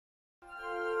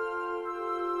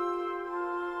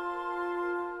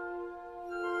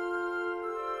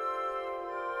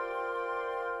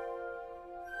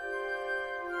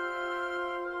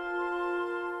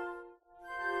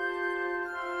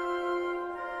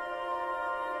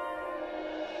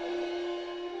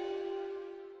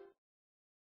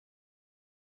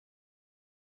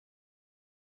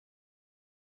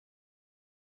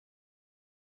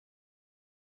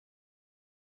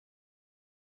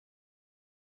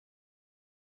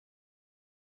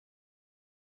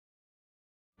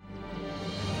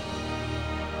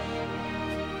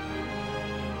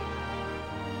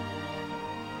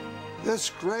This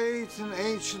great and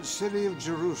ancient city of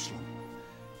Jerusalem,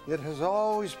 it has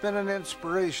always been an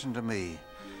inspiration to me.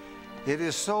 It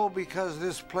is so because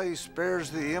this place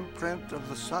bears the imprint of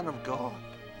the Son of God.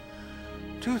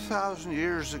 2,000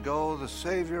 years ago, the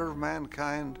Savior of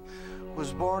mankind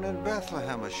was born in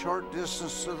Bethlehem, a short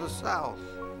distance to the south.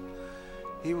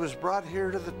 He was brought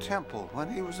here to the temple when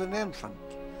he was an infant.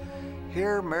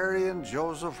 Here, Mary and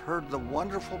Joseph heard the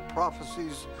wonderful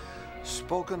prophecies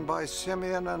spoken by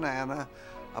Simeon and Anna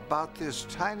about this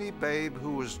tiny babe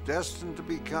who was destined to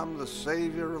become the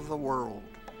Savior of the world.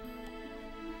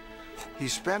 He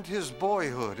spent his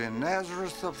boyhood in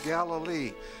Nazareth of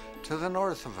Galilee, to the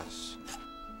north of us.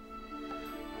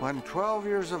 When 12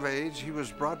 years of age, he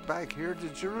was brought back here to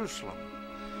Jerusalem.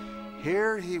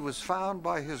 Here he was found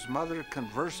by his mother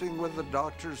conversing with the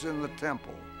doctors in the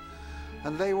temple,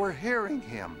 and they were hearing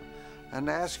him and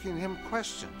asking him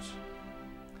questions.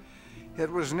 It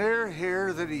was near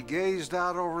here that he gazed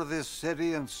out over this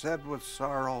city and said with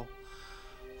sorrow,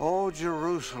 "O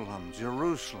Jerusalem,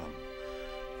 Jerusalem,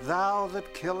 thou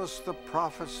that killest the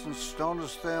prophets and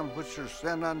stonest them which are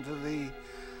sent unto thee,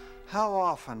 how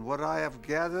often would I have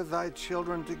gathered thy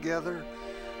children together,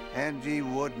 and ye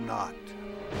would not."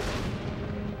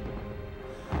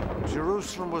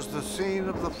 Jerusalem was the scene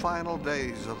of the final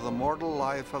days of the mortal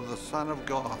life of the Son of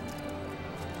God.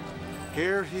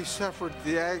 Here he suffered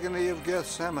the agony of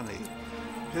Gethsemane,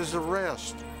 his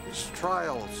arrest, his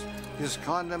trials, his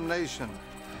condemnation,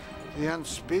 the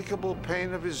unspeakable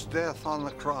pain of his death on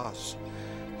the cross,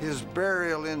 his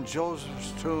burial in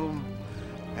Joseph's tomb,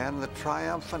 and the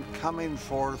triumphant coming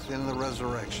forth in the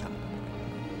resurrection.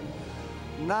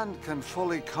 None can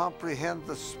fully comprehend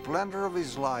the splendor of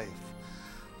his life,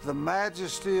 the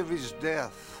majesty of his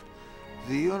death,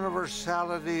 the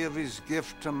universality of his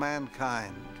gift to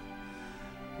mankind.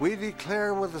 We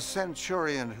declare with the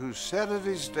centurion who said at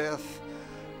his death,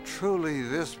 "Truly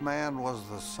this man was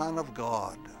the Son of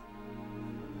God."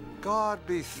 God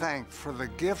be thanked for the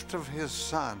gift of his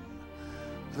Son,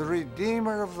 the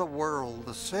Redeemer of the world,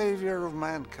 the Savior of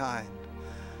mankind,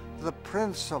 the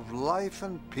Prince of life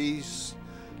and peace,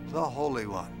 the Holy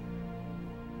One.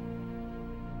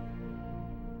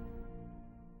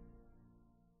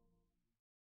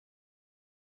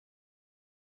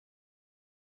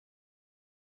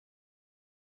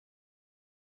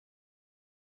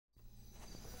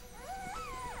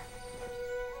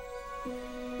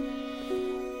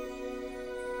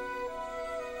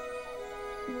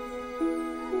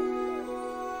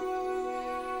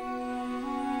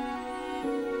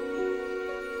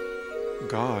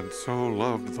 God so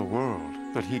loved the world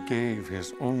that he gave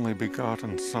his only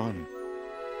begotten Son.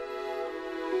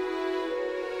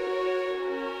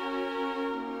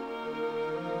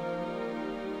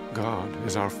 God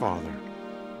is our Father.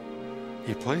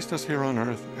 He placed us here on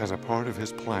earth as a part of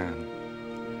his plan.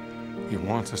 He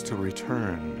wants us to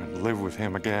return and live with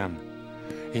him again.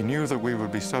 He knew that we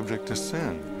would be subject to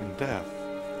sin and death,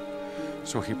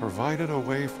 so he provided a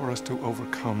way for us to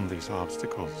overcome these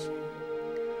obstacles.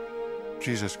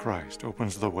 Jesus Christ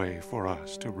opens the way for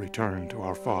us to return to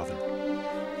our Father.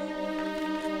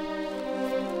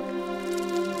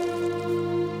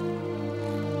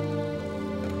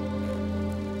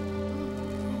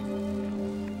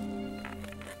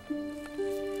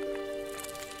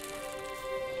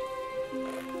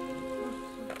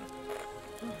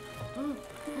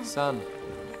 Son,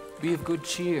 be of good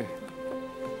cheer.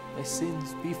 Thy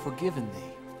sins be forgiven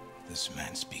thee. This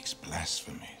man speaks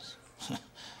blasphemies.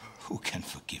 Who can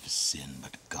forgive sin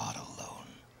but God alone?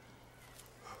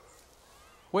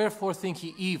 Wherefore think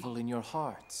ye evil in your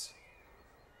hearts?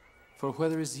 For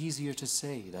whether is easier to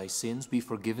say, "Thy sins be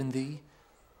forgiven thee,"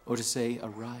 or to say,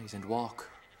 "Arise and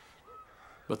walk"?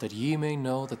 But that ye may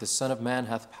know that the Son of Man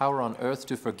hath power on earth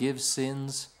to forgive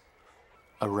sins,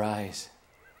 arise,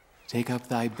 take up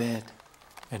thy bed,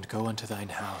 and go unto thine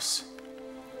house.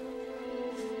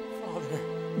 Father,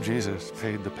 Jesus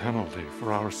paid the penalty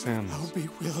for our sins. I'll be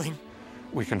willing.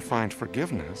 We can find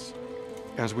forgiveness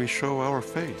as we show our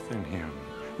faith in him,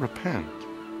 repent,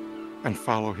 and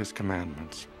follow his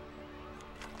commandments.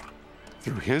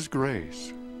 Through his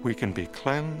grace, we can be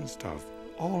cleansed of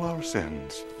all our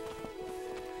sins.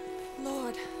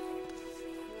 Lord,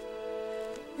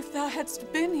 if thou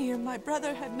hadst been here, my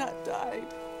brother had not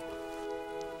died.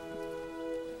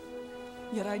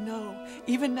 Yet I know,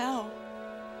 even now,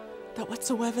 that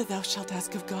whatsoever thou shalt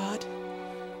ask of God,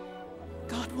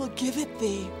 God will give it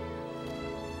thee.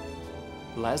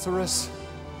 Lazarus,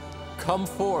 come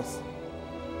forth.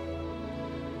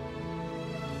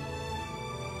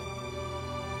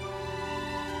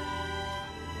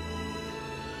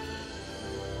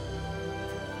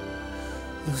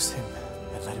 Loose him.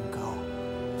 let him go.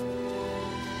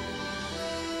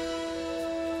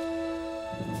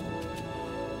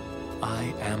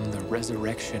 I am the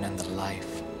resurrection and the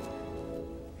life.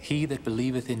 He that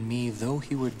believeth in me, though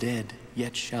he were dead,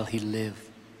 yet shall he live.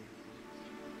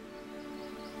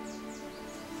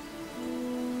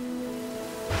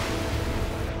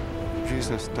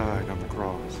 Jesus died on the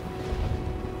cross.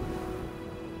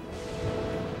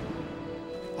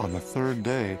 On the third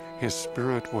day, his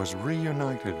spirit was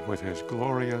reunited with his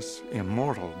glorious,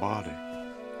 immortal body.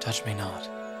 Touch me not,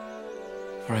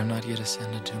 for I am not yet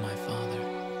ascended to my Father.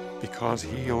 Because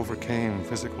he overcame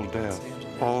physical death,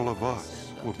 all of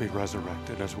us will be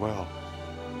resurrected as well.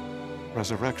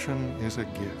 Resurrection is a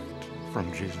gift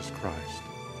from Jesus Christ.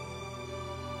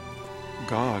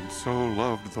 God so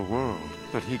loved the world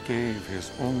that he gave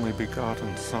his only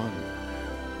begotten Son.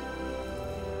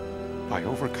 By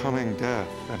overcoming death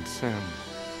and sin,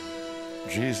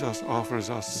 Jesus offers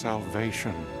us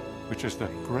salvation, which is the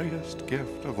greatest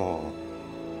gift of all.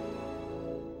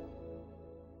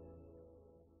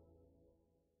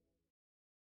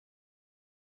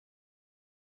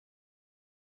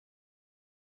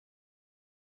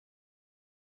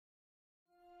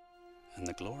 And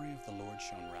the glory of the Lord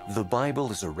shone round. The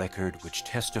Bible is a record which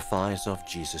testifies of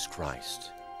Jesus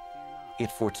Christ.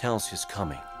 It foretells his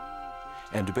coming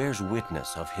and bears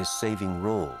witness of his saving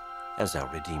role as our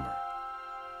Redeemer.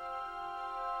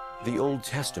 The Old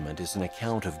Testament is an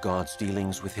account of God's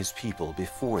dealings with his people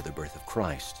before the birth of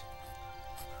Christ.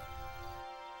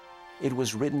 It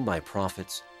was written by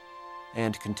prophets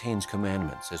and contains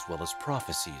commandments as well as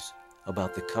prophecies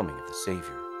about the coming of the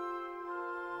Savior.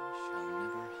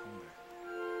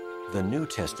 The New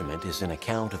Testament is an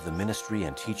account of the ministry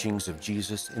and teachings of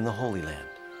Jesus in the Holy Land.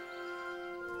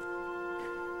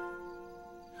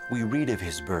 We read of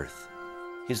his birth,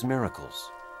 his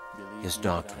miracles, his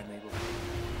doctrine,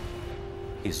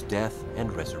 his death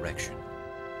and resurrection.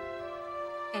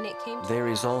 There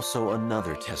is also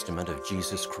another testament of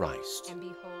Jesus Christ,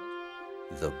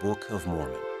 the Book of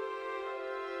Mormon.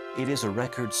 It is a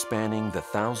record spanning the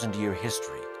 1,000-year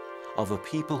history of a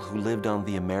people who lived on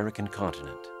the American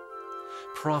continent.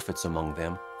 Prophets among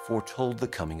them foretold the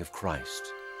coming of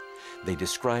Christ. They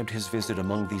described his visit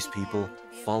among these people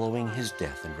following his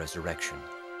death and resurrection.